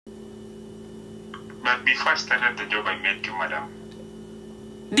But before I started the job, I met you, madam.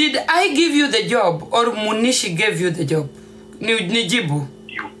 Did I give you the job or Munishi gave you the job? Nijibu.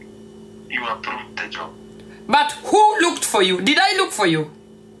 You approved the job. But who looked for you? Did I look for you?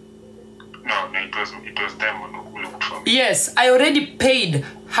 No, it was them who looked for me. Yes, I already paid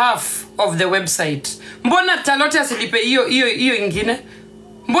half of the website. Mbona Talote asilipe iyo ingine?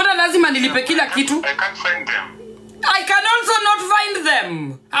 Mbona lazima nilipe kila kitu? I can't find them. I can also not find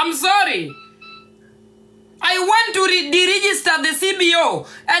them. I'm sorry. I want to deregister the CBO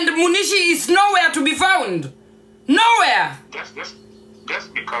and Munishi is nowhere to be found. Nowhere.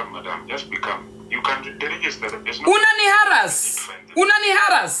 Just become, madam. Just become. You can deregister them. Unani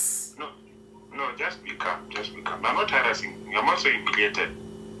harass. No, just become. I'm not harassing. I'm also humiliated.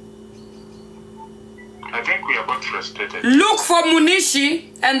 I think we are both frustrated. Look for Munishi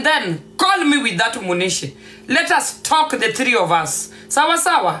and then call me with that Munishi. Let us talk, the three of us. Sawa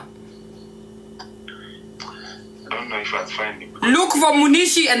sawa. I don't know if I'll find him. Look for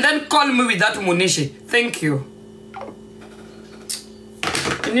Munishi and then call me with that Munishi. Thank you.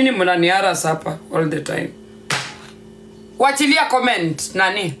 Nini mnaniara sapa all the time. Wachilia comment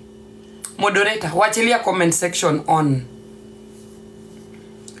nani? Moderator, wachilia comment section on.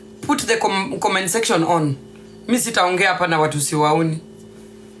 Put the comment section on. Mimi sitaongea hapa na watu siwaoni.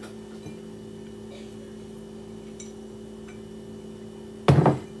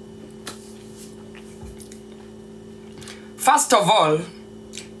 First of all,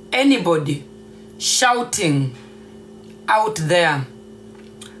 anybody shouting out there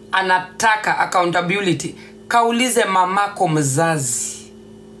anataka accountability, kaulize mamako mzazi.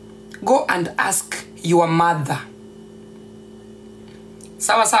 Go and ask your mother.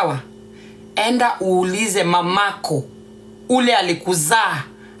 Sawa sawa. Enda uulize mamako ule alikuzaa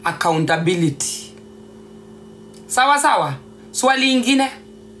accountability. Sawa sawa. Swali ingine,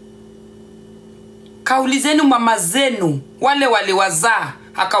 kaulizeni mama zenu wale waliwazaa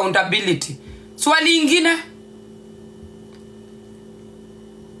accountability. Swali ingine,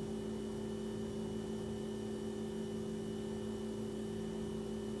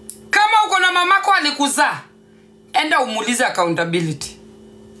 kama uko na mamako alikuzaa, enda umuulize accountability.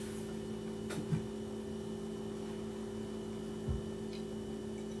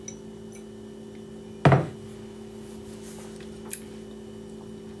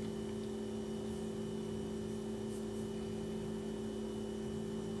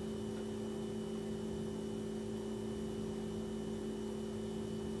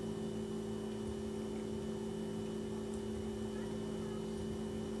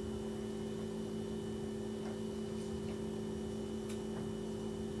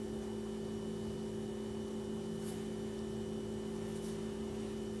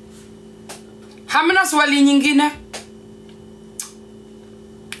 Hamna swali nyingine?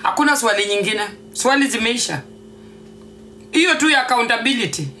 Hakuna swali nyingine. Swali zimeisha. Hiyo tu ya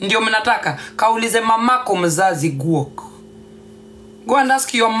accountability ndio mnataka. Kaulize mamako mzazi guok. Go and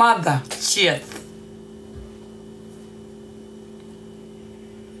ask your mother. Cheers.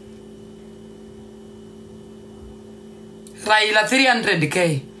 Raila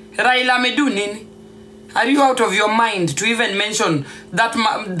 300k. Raila amedu nini? Are you out of your mind to even mention that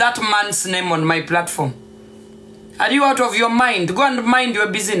man's name on my platform? Are you out of your mind? Go and mind your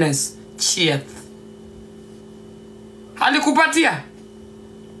business. Cheers. Alikupatia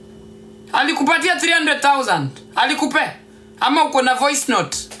 300,000. Alikupe. Ama uko na voice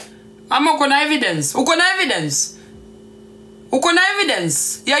note. Ama uko na evidence. Uko na evidence. Uko na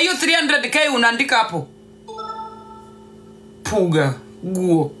evidence. Ya hiyo 300k unaandika hapo. Puga.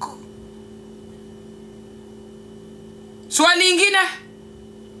 Guok. Swali ingine?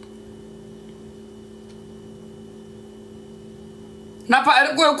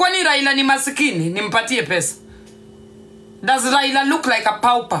 Kwani Raila ni masikini? Nimpatie pesa. Does Raila look like a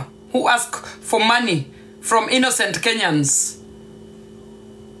pauper who asks for money from innocent Kenyans?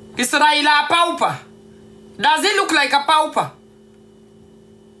 Is Raila a pauper? Does he look like a pauper?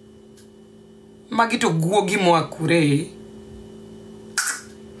 Magito guogi mwakure.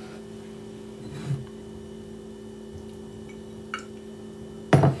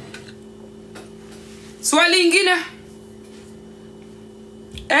 Swali ingine?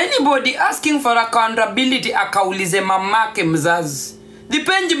 Anybody asking for accountability akaulize mamake mzazi.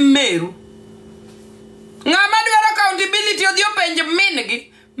 Dipenji meru. Ngamadu ya accountability odio penji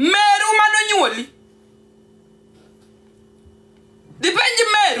minigi. Meru manonyuoli. Dipenji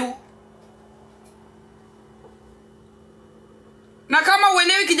meru. Na kama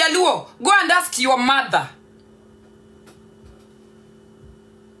uelewi Kijaluo, go and ask your mother.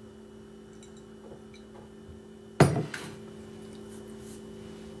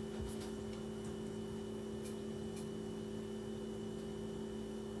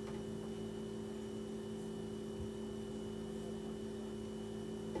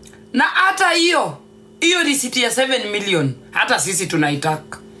 Na hata hiyo receipt ya 7 million hata sisi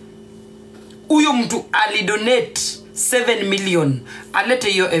tunaitaka. Huyo mtu alidonate 7 million, alete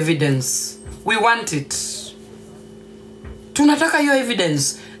hiyo evidence. We want it. Tunataka hiyo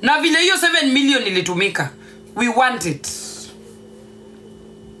evidence. Na vile hiyo 7 million ilitumika, we want it.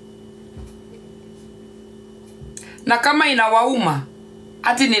 Na kama inawauma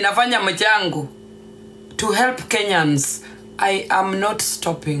ati ninafanya mchango to help Kenyans, I am not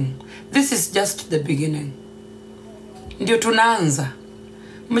stopping. This is just the beginning. Ndio tunaanza.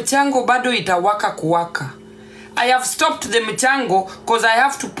 Mchango bado itawaka kuwaka. I have stopped the mchango because I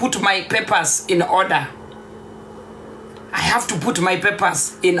have to put my papers in order. I have to put my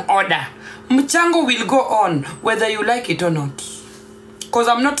papers in order. Mchango will go on whether you like it or not. Because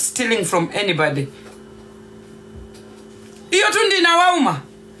I'm not stealing from anybody. Iyo tu ndi nawauma.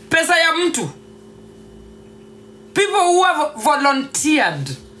 Pesa ya mtu. People who have volunteered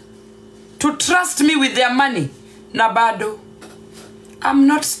to trust me with their money. Na bado. I'm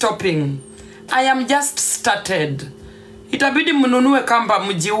not stopping. I am just started. Itabidi mnunue kamba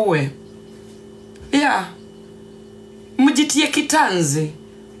mjiue. Yeah. Mjitie kitanzi.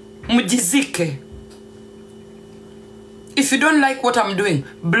 Mjizike. If you don't like what I'm doing,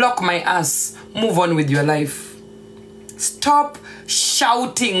 block my ass. Move on with your life. Stop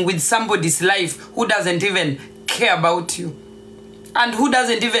shouting with somebody's life who doesn't even care about you. And who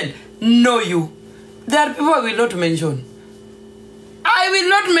doesn't even know you. There are people I will not mention. I will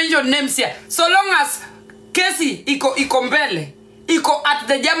not mention names here. So long as kesi iko mbele, iko at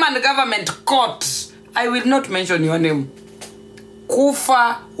the German government court, I will not mention your name.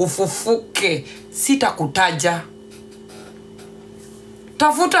 Kufa ufufuke, sitakutaja.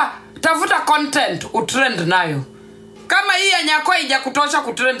 Tafuta content utrend nayo. Kama hii ya Nyako haijakutosha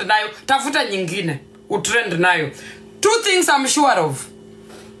kutrend nayo, tafuta nyingine utrend nayo. Two things I'm sure of.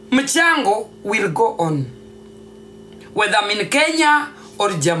 Mchango will go on. Whether I'm in Kenya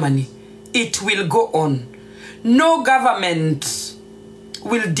or Germany, it will go on. No government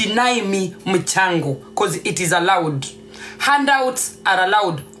will deny me mchango because it is allowed. Handouts are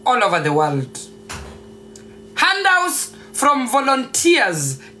allowed all over the world. Handouts from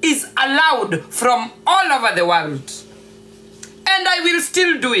volunteers is allowed from all over the world. And I will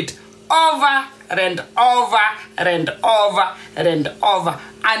still do it over and over and over and over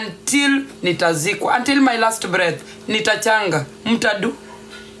until nitazikwa, until my last breath. Nitachanga. Mtadu.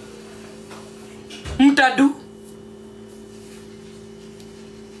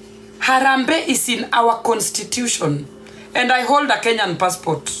 Harambe is in our constitution, and I hold a Kenyan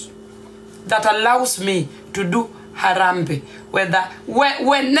passport that allows me to do harambe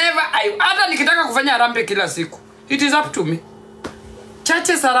whenever hata nikitaka kufanya harambe kila siku. It is up to me.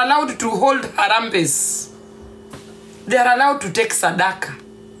 Churches are allowed to hold harambes. They are allowed to take sadaka.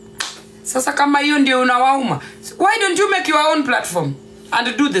 Sasa kama hiyo ndio unawauma, why don't you make your own platform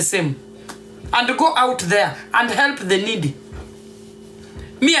and do the same? And go out there and help the needy.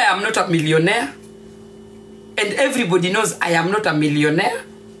 Me, I am not a millionaire. And everybody knows I am not a millionaire.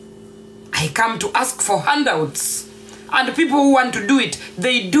 I come to ask for handouts. And people who want to do it,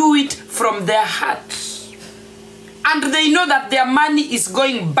 they do it from their heart. And they know that their money is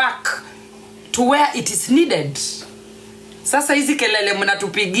going back to where it is needed. Sasa hizi kelele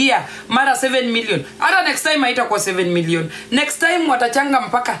mnatupigia mara 7 million. Hata next time haitakuwa 7 million. Next time watachanga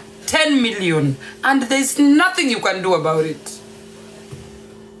mpaka 10 million. And there is nothing you can do about it.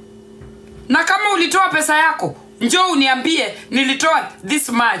 Na kama ulitoa pesa yako, njoo uniambie nilitoa this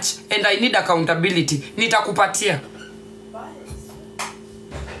much and I need accountability. Nitakupatia.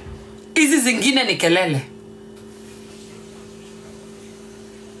 Hizi zingine ni kelele.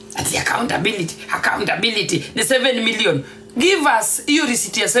 Ati accountability the 7 million. Give us your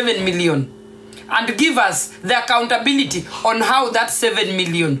receipt ya 7 million and give us the accountability on how that 7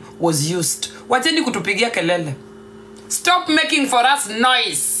 million was used. Wacheni kutupigia kelele. Stop making for us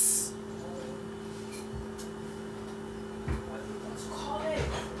noise.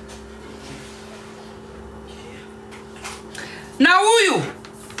 Na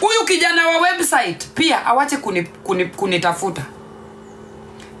huyu kijana wa website pia awache kunitafuta.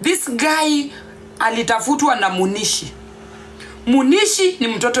 This guy alitafutwa na Munishi. Munishi ni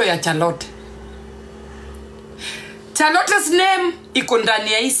mtoto ya Charlotte. Charlotte's name iko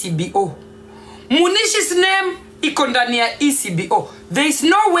ndani ya CBO. Munishi's name iko ndani ya CBO. There is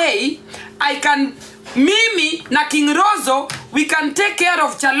no way mimi na King Rozo, we can take care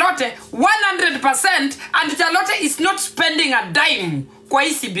of Charlotte 100% and Charlotte is not spending a dime kwa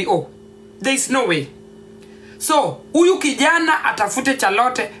CBO. There is no way. So, huyu kijana atafute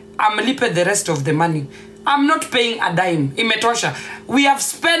Charlotte, amlipe the rest of the money. I'm not paying a dime. Imetosha. We have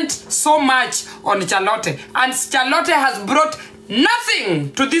spent so much on Charlotte, and Charlotte has brought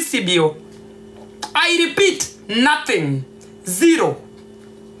nothing to this CBO. I repeat, nothing. Zero.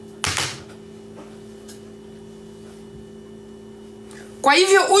 Kwa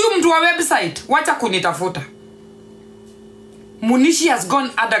hivyo huyu mtu wa website wacha kunitafuta. Munishi has gone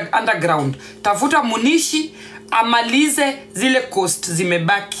underground. Tafuta Munishi amalize zile cost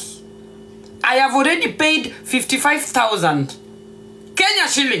zimebaki. I have already paid 55,000 Kenya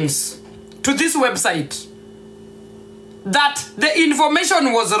shillings to this website. That the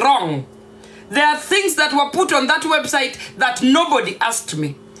information was wrong. There are things that were put on that website that nobody asked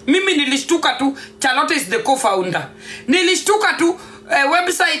me. Mimi nilishtuka tu, Charlotte is the co-founder. Nilishtuka tu,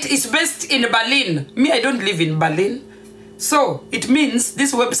 website is based in Berlin. Me, I don't live in Berlin. So, it means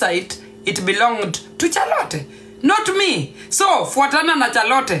this website, it belonged to Charlotte, not me. So, fuatana na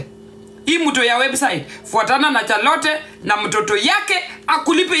Charlotte. Hii mtu ya website, fuatana na Charlotte na mtoto yake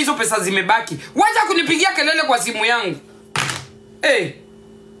akulipe hizo pesa zimebaki. Wacha kunipigia kelele kwa simu yangu. Hey.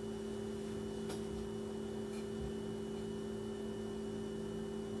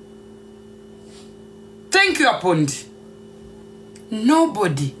 Thank you, Apondi.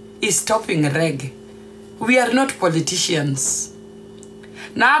 Nobody is stopping reggae. We are not politicians.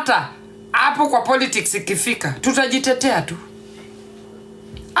 Na hata hapo kwa politics ikifika, tutajitetea tu.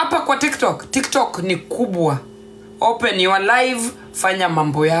 Hapa kwa TikTok ni kubwa. Open your live, fanya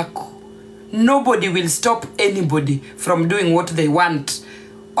mambo yako. Nobody will stop anybody from doing what they want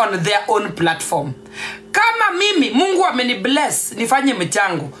on their own platform. Kama mimi, Mungu ameni bless, nifanye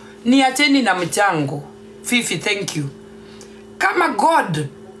mchango. Niacheni na mchango. Fifi, thank you. Kama God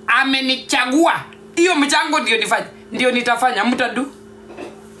amenichagua, hiyo mchango ndio nifanye. Ndio nitafanya. Mtadu.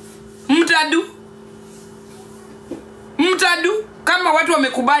 Kama watu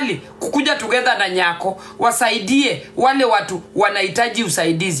wamekubali kukuja together na Nyako, wasaidie wale watu wanahitaji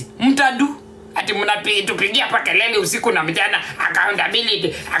usaidizi. Mtadu. Ati mnatupigia hapa kelele usiku na mchana,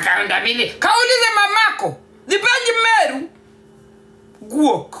 accountability. Kaulize mamako. Dipendi Meru.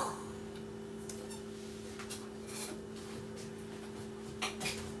 Guok.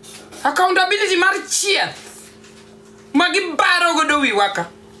 Accountability marchieth. Magibaro godowi waka.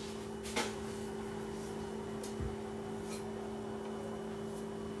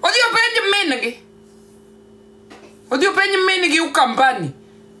 Odio penye menegi ukampani.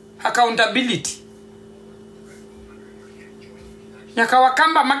 Accountability. Nyaka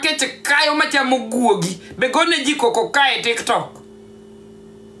wakamba makeche kayo macha muguogi. Begone jiko kokae TikTok.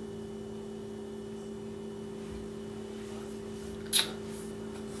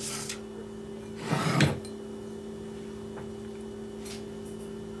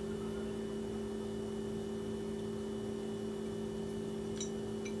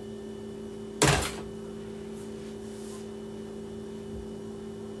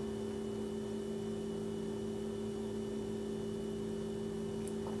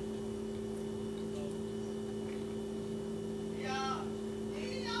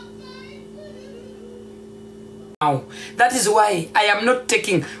 That is why I am not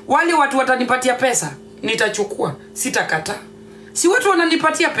taking. Wale watu watanipatia pesa, nitachukua, sitakata. Si watu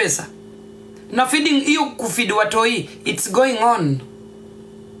wananipatia pesa. Na feeding hiyo kufeed watoi, it's going on.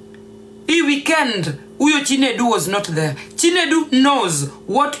 Hii weekend, huyo Chinedu was not there. Chinedu knows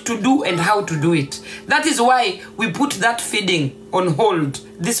what to do and how to do it. That is why we put that feeding on hold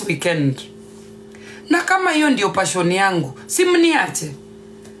this weekend. Na kama hiyo ndio passion yangu, simniache.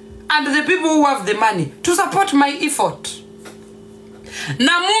 And the people who have the money to support my effort.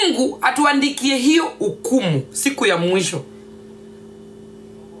 Na Mungu atuandikie hiyo hukumu siku ya mwisho.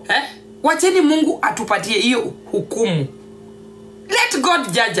 Wacheni Mungu atupatie hiyo hukumu. Let God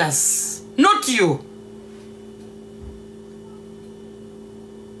judge us, not you.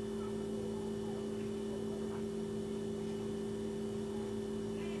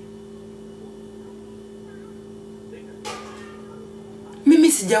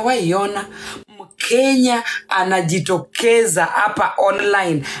 Mimi sijawahi ona Mkenya anajitokeza hapa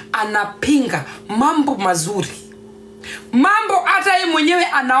online anapinga mambo mazuri. Mambo hata yeye mwenyewe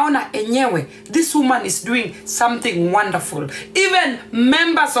anaona enyewe this woman is doing something wonderful. Even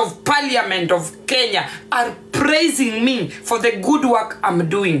members of parliament of Kenya are praising me for the good work I'm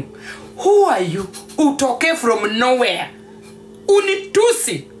doing. Who are you? Utoke from nowhere.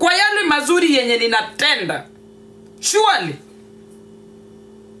 Unitusi kwa yale mazuri yenye ninatenda. Surely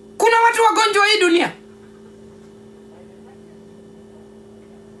kuna watu wagonjwa hii dunia.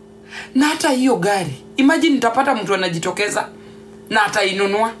 Na hata hiyo gari, imagine nitapata mtu anajitokeza na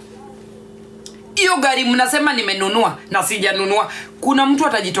atainunua. Hiyo gari mnasema nimenunua na sijanunua. Kuna mtu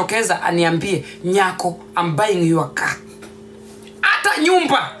atajitokeza aniambie, Nyako, I'm buying your car. Hata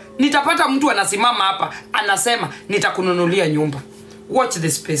nyumba nitapata mtu anasimama hapa anasema nitakununulia nyumba. Watch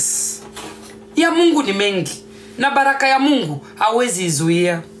the space. Ya Mungu ni mengi na baraka ya Mungu hawezi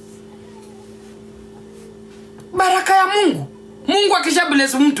izuia. Baraka ya Mungu, Mungu akisha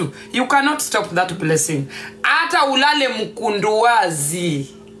bless mtu, you cannot stop that blessing. Hata ulale mkunduwazi,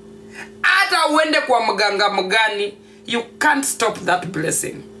 hata uende kwa mganga mgani, you can't stop that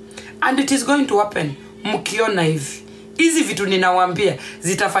blessing. And it is going to happen mkiona hivi. Hizi vitu ninawaambia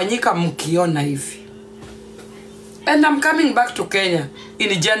zitafanyika mkiona hivi. And I'm coming back to Kenya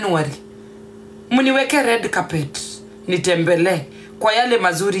in January. Mniweke red carpet, nitembele kwa yale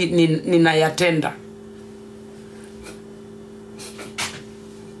mazuri ninayatenda.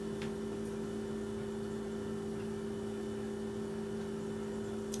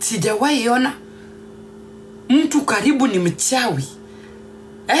 Sijawahi ona mtu karibu ni mchawi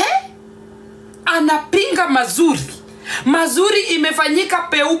anapinga mazuri. Mazuri imefanyika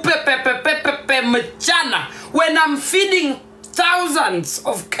peupe pepe mchana when I'm feeding thousands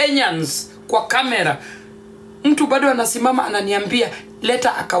of Kenyans kwa kamera. Mtu bado anasimama ananiambia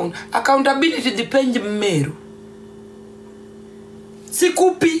leta accountability depend Meru.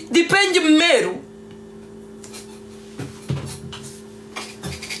 Sikupi depend Meru.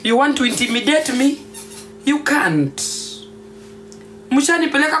 You want to intimidate me? You can't.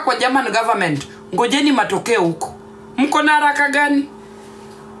 Mshanipeleka kwa German government. Ngojeni matokeo huko. Mko na haraka gani?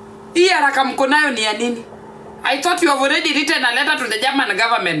 Hii haraka mko nayo ni ya nini? I thought you have already written a letter to the German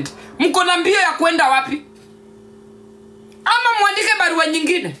government. Mko na mbio ya kwenda wapi? Ama muandike barua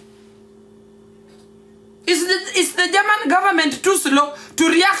nyingine? Is the German government too slow to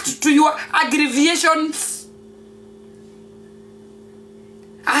react to your aggravations?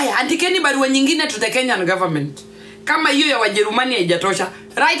 Aya, andikeni barua nyingine to the Kenyan government. Kama hiyo ya Wajerumani haijatosha,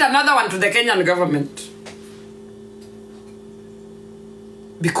 write another one to the Kenyan government.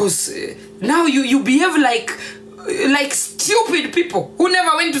 Because now you behave like stupid people who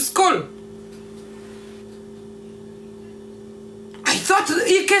never went to school. I thought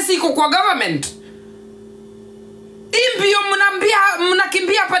hii kesi iko kwa government. Imbio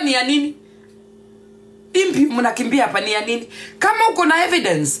mnakimbia hapa ni ya nini? Imbio mnakimbia hapa ni ya nini? Kama uko na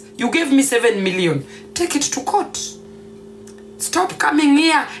evidence, you gave me 7 million. Take it to court. Stop coming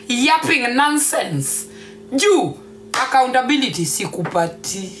here yapping nonsense. Juu accountability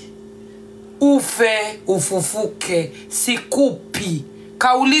sikupati. Ufe ufufuke sikupi.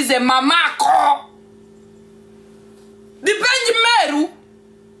 Kaulize mamako. Depend Meru.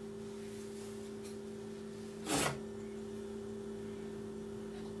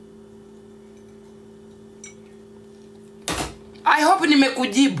 I hope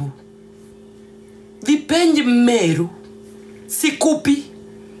nimekujibu. Depend Meru. Sikupi.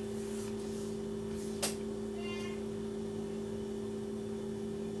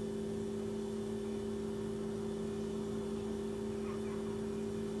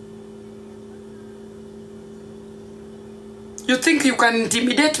 You think you can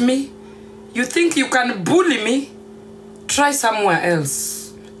intimidate me? You think you can bully me? Try somewhere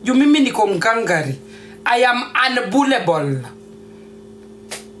else. You mimi niko mgangari. I am unbullable.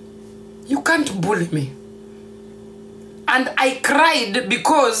 You can't bully me. And I cried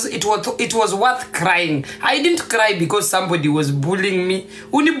because it was worth crying. I didn't cry because somebody was bullying me.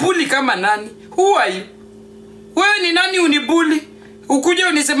 Unibully kama nani? Who are you? Wewe ni nani unibully? Ukuje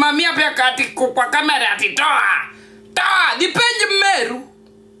unisimamia pia kati kwa kamera ati toa. Toa, depend Meru.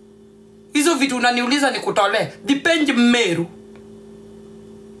 Hizo vitu unaniuliza nikutole. Depend Meru.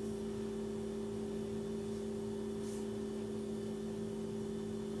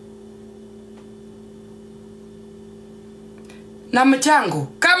 Na mchango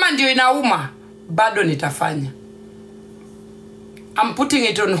kama ndio inauma bado nitafanya. I'm putting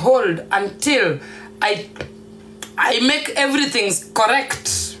it on hold until I make everything correct.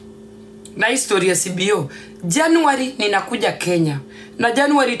 Na historia CBO January ninakuja Kenya. Na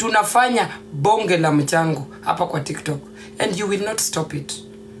January tunafanya bonge la mchango hapa kwa TikTok. And you will not stop it.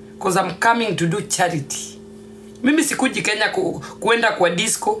 Because I'm coming to do charity. Mimi sikuji Kenya kuenda kwa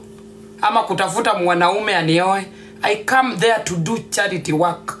disco ama kutafuta mwanaume anioe. I come there to do charity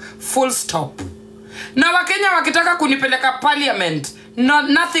work. Full stop. Na Wakenya wakitaka kunipeleka parliament,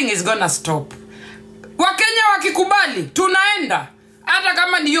 nothing is gonna stop. Wakenya wakikubali, tunaenda. Hata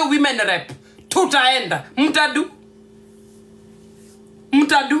kama niyo women rep, tutaenda. Mtadu.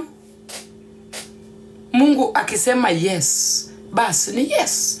 Mungu akisema yes, basi ni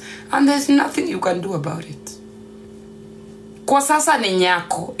yes. And there's nothing you can do about it. Kwa sasa ni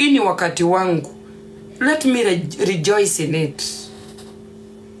Nyako. Hii ni wakati wangu. let me rejoice in it.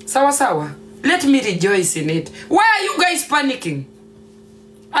 Sawa sawa. Let me rejoice in it. Why are you guys panicking?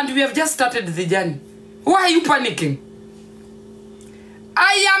 And we have just started the journey. Why are you panicking?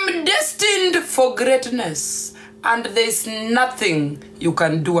 I am destined for greatness, and there is nothing you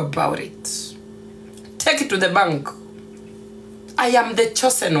can do about it. Take it to the bank. I am the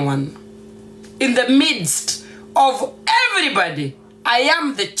chosen one. In the midst of everybody, I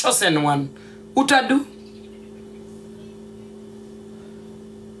am the chosen one. Utadu.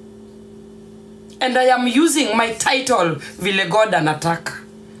 And I am using my title, Vile God Anataka.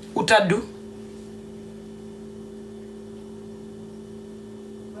 Utadu.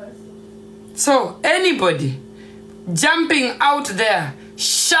 So, anybody jumping out there,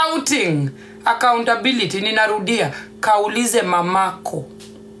 shouting accountability, ninarudia, kaulize mamako.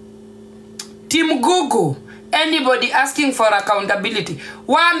 Team Google, anybody asking for accountability,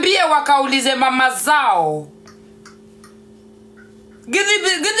 waambie wakaulize mama zao. Gidi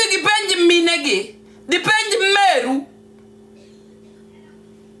kipenji minegi, dipenji meru.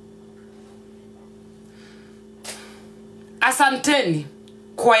 Asanteni,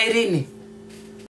 kwairini.